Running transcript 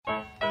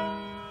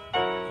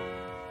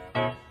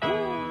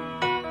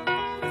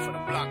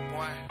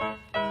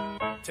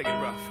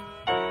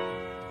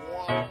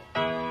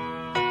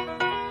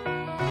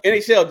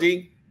NHL,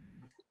 D.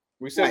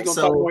 We said we're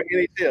gonna talk more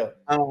NHL.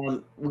 I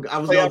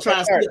was gonna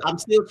try. I'm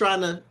still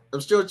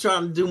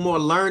trying to do more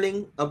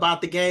learning about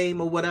the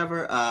game or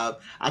whatever.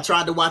 I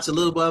tried to watch a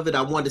little bit of it.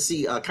 I wanted to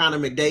see Connor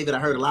McDavid. I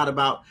heard a lot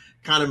about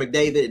Connor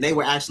McDavid, and they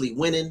were actually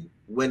winning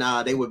when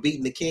they were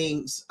beating the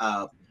Kings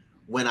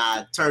when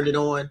I turned it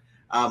on.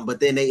 But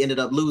then they ended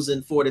up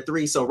losing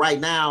 4-3. So right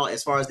now,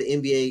 as far as the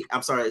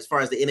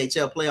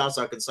NHL playoffs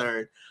are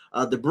concerned,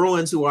 the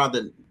Bruins, who are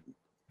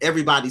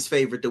everybody's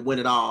favorite to win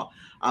it all.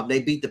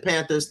 They beat the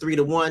Panthers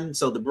 3-1,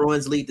 so the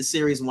Bruins lead the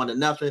series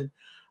 1-0.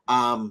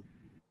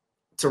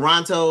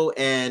 Toronto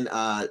and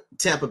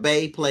Tampa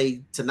Bay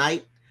play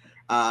tonight.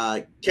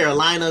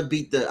 Carolina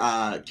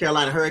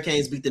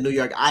Hurricanes beat the New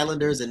York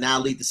Islanders and now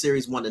lead the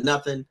series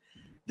 1-0.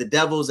 The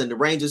Devils and the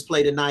Rangers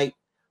play tonight.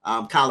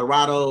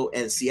 Colorado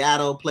and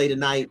Seattle play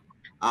tonight.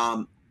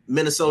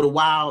 Minnesota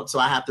Wild, so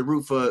I have to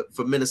root for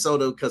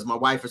Minnesota because my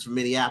wife is from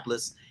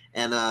Minneapolis,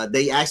 and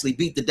they actually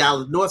beat the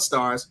Dallas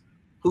Stars,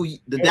 who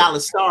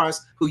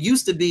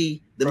used to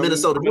be the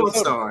Minnesota North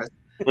Stars.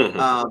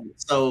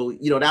 So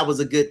that was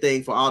a good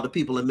thing for all the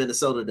people in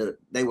Minnesota.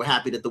 They were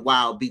happy that the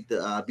Wild beat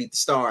the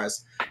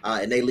Stars,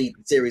 and they lead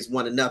the series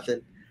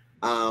 1-0.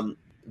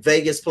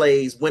 Vegas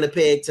plays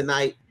Winnipeg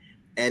tonight,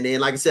 and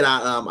then like I said,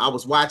 I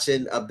was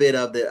watching a bit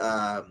of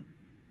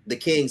the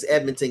Kings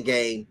Edmonton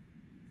game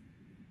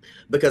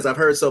because I've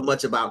heard so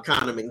much about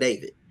Connor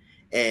McDavid,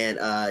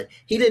 and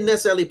he didn't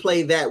necessarily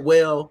play that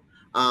well.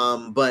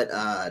 But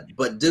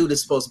dude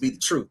is supposed to be the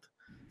truth.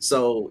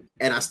 So,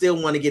 and I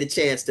still want to get a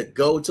chance to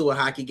go to a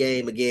hockey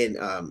game again.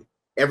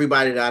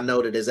 Everybody that I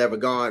know that has ever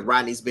gone,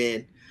 Rodney's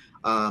been.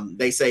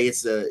 They say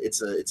it's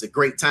a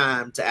great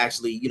time to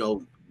actually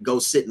go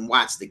sit and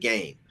watch the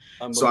game.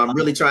 So I'm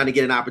really trying to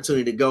get an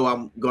opportunity to go.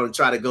 I'm going to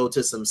try to go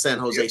to some San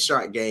Jose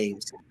Shark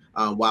games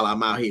while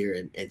I'm out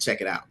here and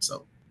check it out.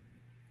 So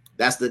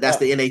that's the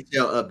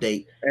NHL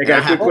update. And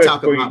I have to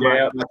talk about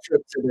my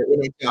trip to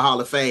the NHL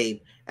Hall of Fame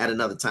at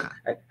another time.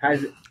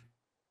 How's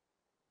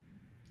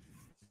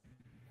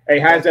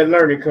that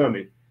learning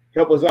coming?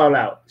 Help us all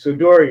out. So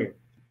Dorian,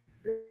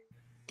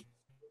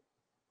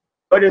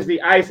 what is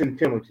the icing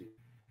penalty?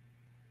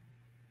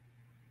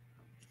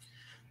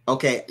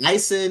 Okay,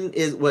 icing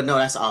is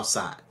that's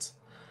offsides.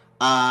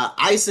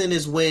 Icing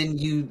is when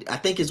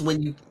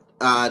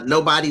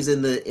nobody's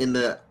in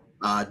the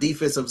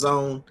defensive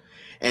zone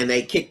and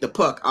they kick the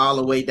puck all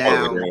the way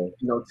down,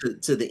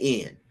 to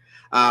the end.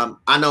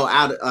 I know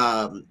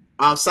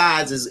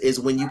offsides is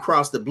when you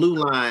cross the blue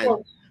line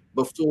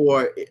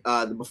before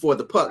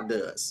the puck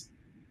does.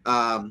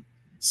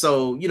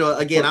 So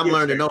again, I'm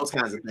learning those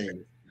kinds of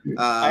things.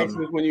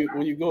 Icing is when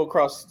you go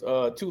across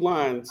two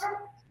lines.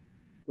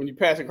 When you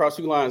pass across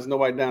two lines,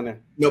 nobody down there.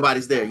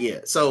 Nobody's there, yeah.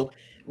 So,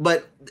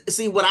 but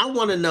see, what I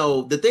want to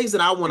know, the things that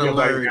I want to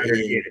learn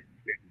is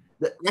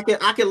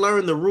I can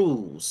learn the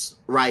rules,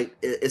 right?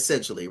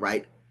 Essentially,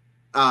 right?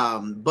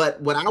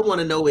 But what I want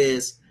to know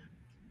is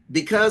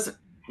because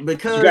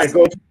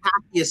hockey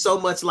is so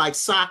much like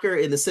soccer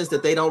in the sense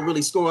that they don't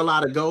really score a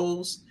lot of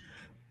goals.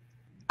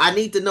 I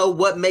need to know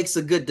what makes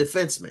a good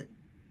defenseman.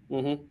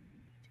 Mm-hmm.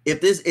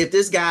 If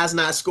this guy's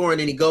not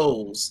scoring any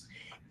goals,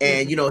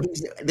 and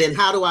then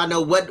how do I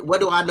know what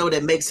do I know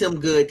that makes him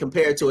good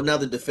compared to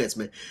another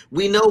defenseman?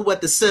 We know what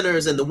the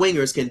centers and the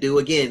wingers can do.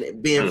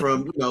 Again, being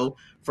from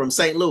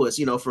St.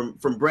 Louis,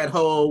 from Brett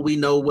Hull, we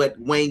know what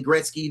Wayne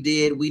Gretzky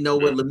did. We know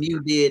what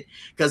Lemieux did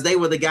because they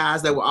were the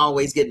guys that were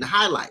always getting the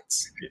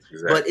highlights.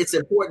 Exactly. But it's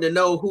important to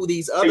know who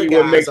these other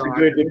guys are.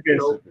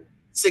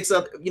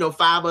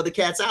 5 other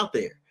cats out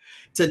there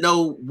to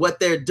know what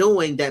they're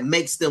doing that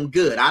makes them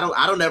good. I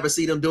don't ever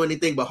see them do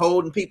anything but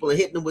holding people and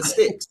hitting them with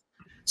sticks.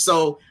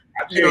 So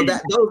those are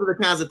the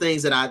kinds of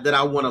things that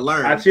I want to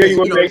learn. I tell you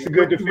what makes a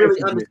good defenseman.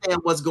 Really understand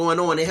what's going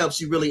on. It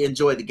helps you really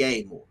enjoy the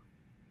game more.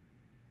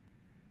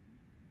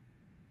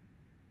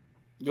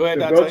 Go ahead.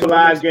 Go to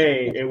live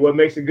game, and what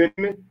makes a good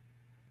man?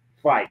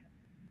 Fighting.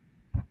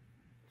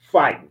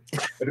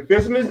 The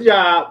defenseman's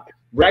job: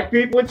 rack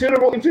people into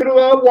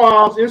the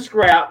walls and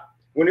scrap.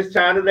 When it's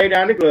time to lay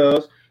down the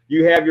gloves,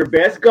 you have your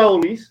best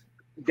goalies.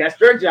 That's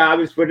their job,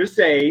 is for the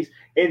saves,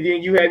 and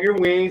then you have your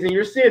wings and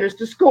your centers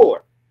to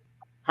score.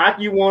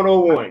 Hockey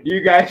 101.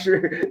 You got your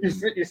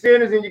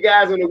centers and you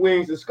guys on the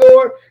wings to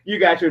score. You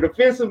got your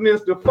defensive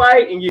to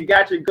fight, and you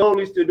got your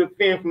goalies to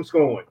defend from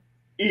scoring.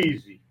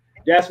 Easy.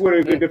 That's what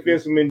a good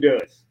defenseman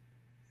does.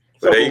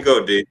 So there you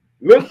go, D.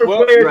 Look for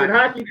players in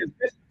hockey.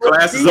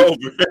 Class is over.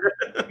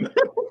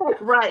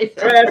 Right.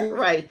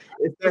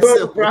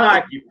 Look for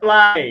hockey.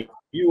 Fly.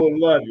 You will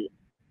love it.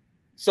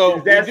 So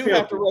we do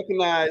have to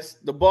recognize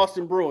the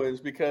Boston Bruins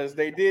because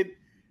they did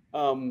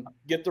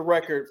get the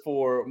record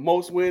for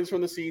most wins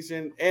from the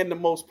season and the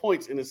most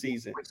points in the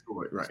season.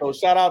 Right. So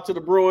shout out to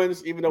the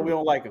Bruins, even though we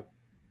don't like them.